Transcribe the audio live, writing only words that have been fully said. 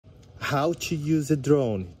How to use a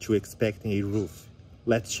drone to inspect a roof.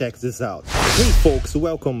 Let's check this out. Hey folks,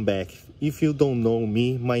 welcome back. If you don't know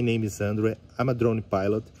me, my name is Andre. I'm a drone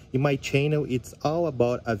pilot. In my channel, it's all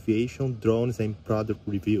about aviation, drones, and product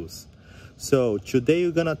reviews. So today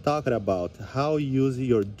we're gonna talk about how you use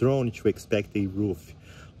your drone to inspect a roof.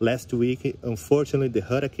 Last week, unfortunately, the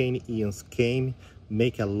Hurricane Ian came,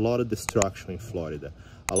 make a lot of destruction in Florida.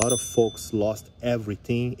 A lot of folks lost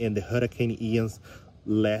everything, and the Hurricane Ian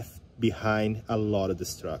left behind a lot of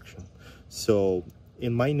destruction. So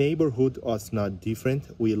in my neighborhood was not different.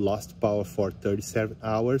 We lost power for 37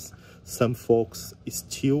 hours. Some folks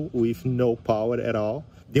still with no power at all.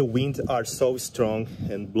 The winds are so strong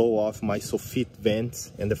and blow off my soffit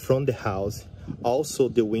vents and the front of the house. Also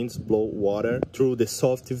the winds blow water through the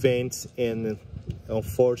soft vents, and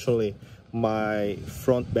unfortunately my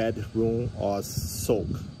front bedroom was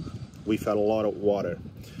soaked with a lot of water.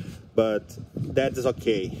 But that is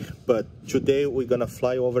okay. But today we're gonna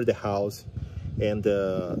fly over the house and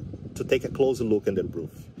to take a close look at the roof.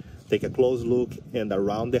 Take a close look and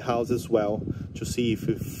around the house as well to see if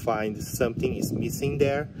we find something is missing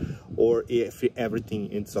there or if everything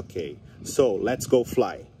is okay. So let's go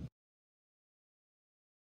fly.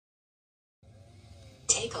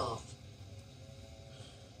 Take off.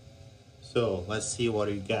 So let's see what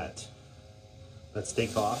we got. Let's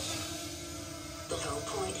take off. The home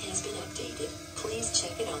point has been updated. Please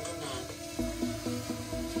check it on the map.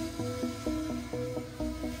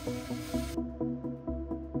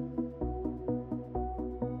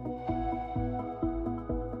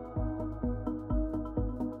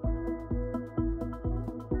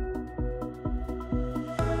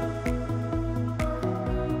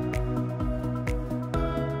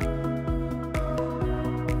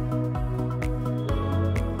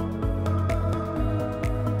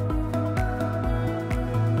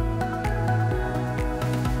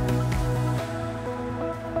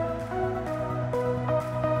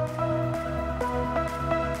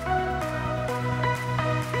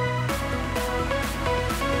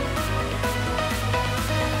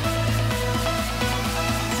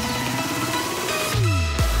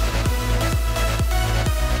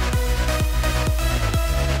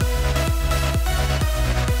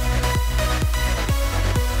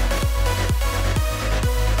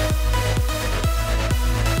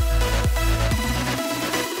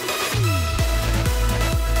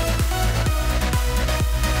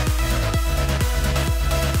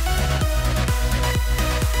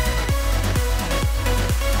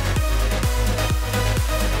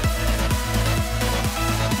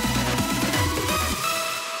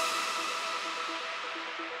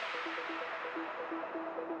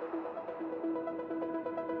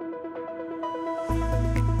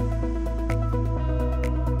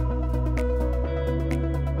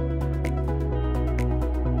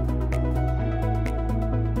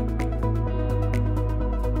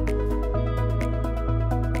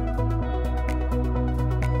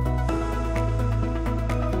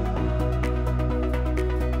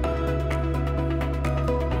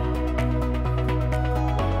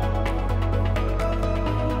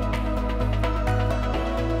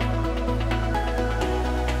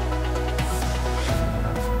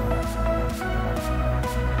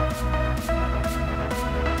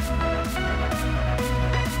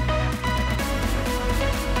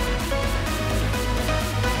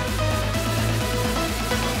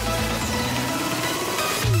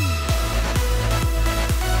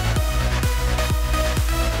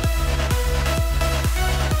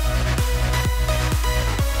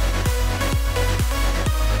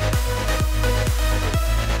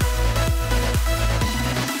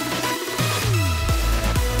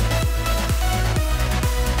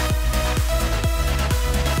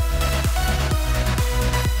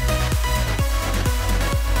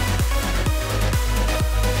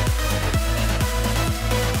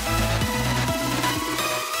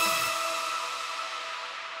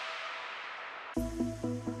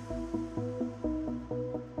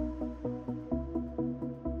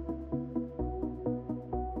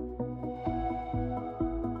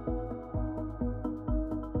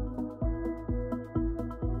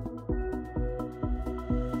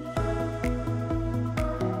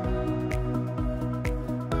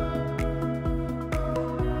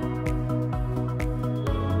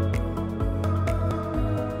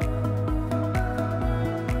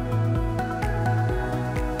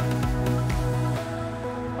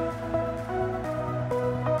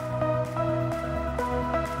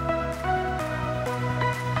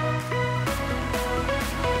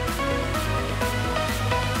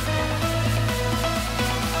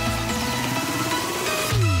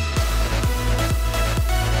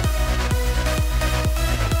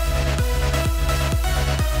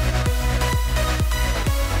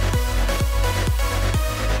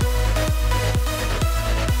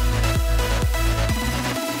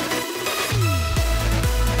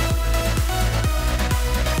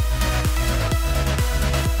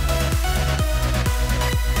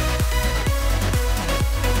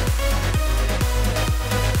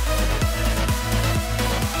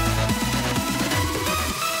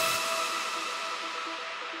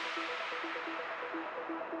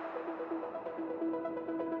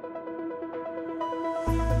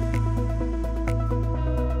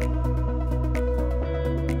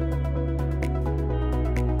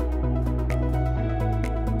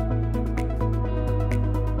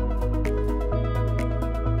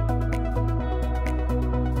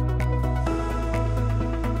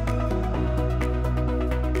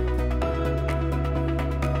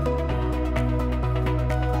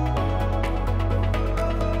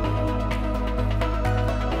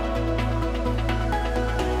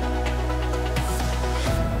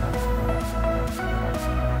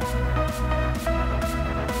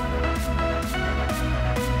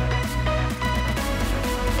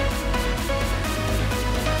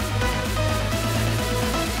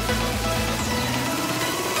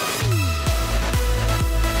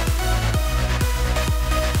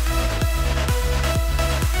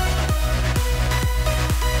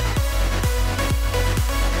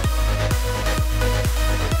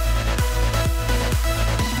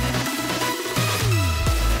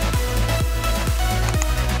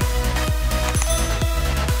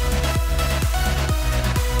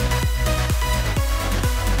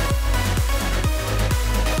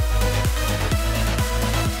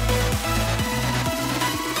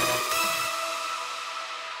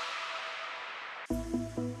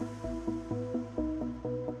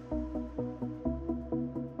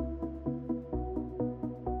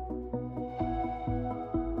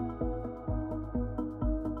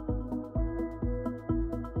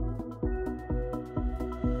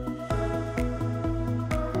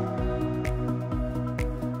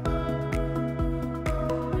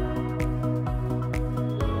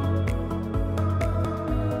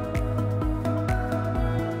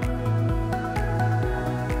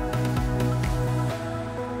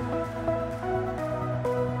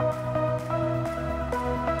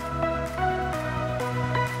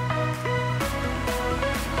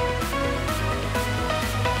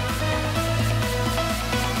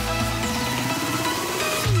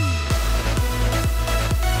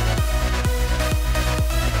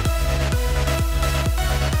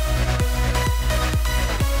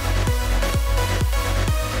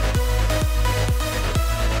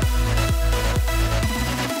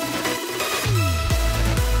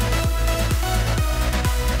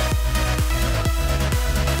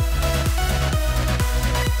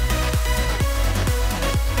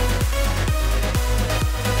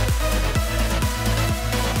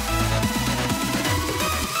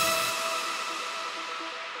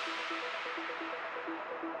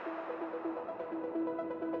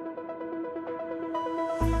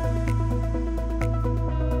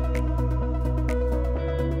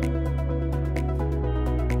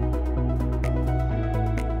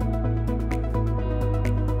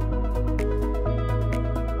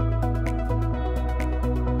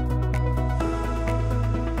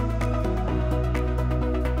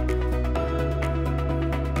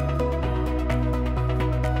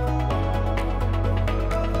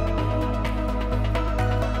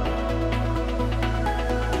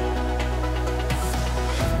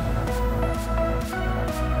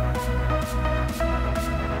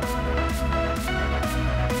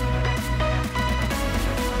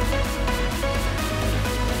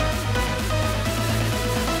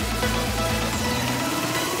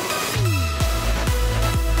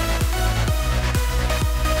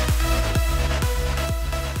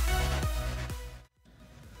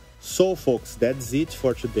 So folks, that's it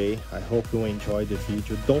for today. I hope you enjoyed the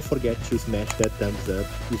video. Don't forget to smash that thumbs up.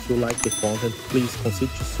 If you like the content, please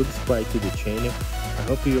consider to subscribe to the channel. I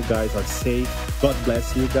hope you guys are safe. God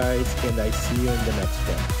bless you guys, and I see you in the next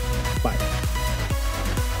one. Bye.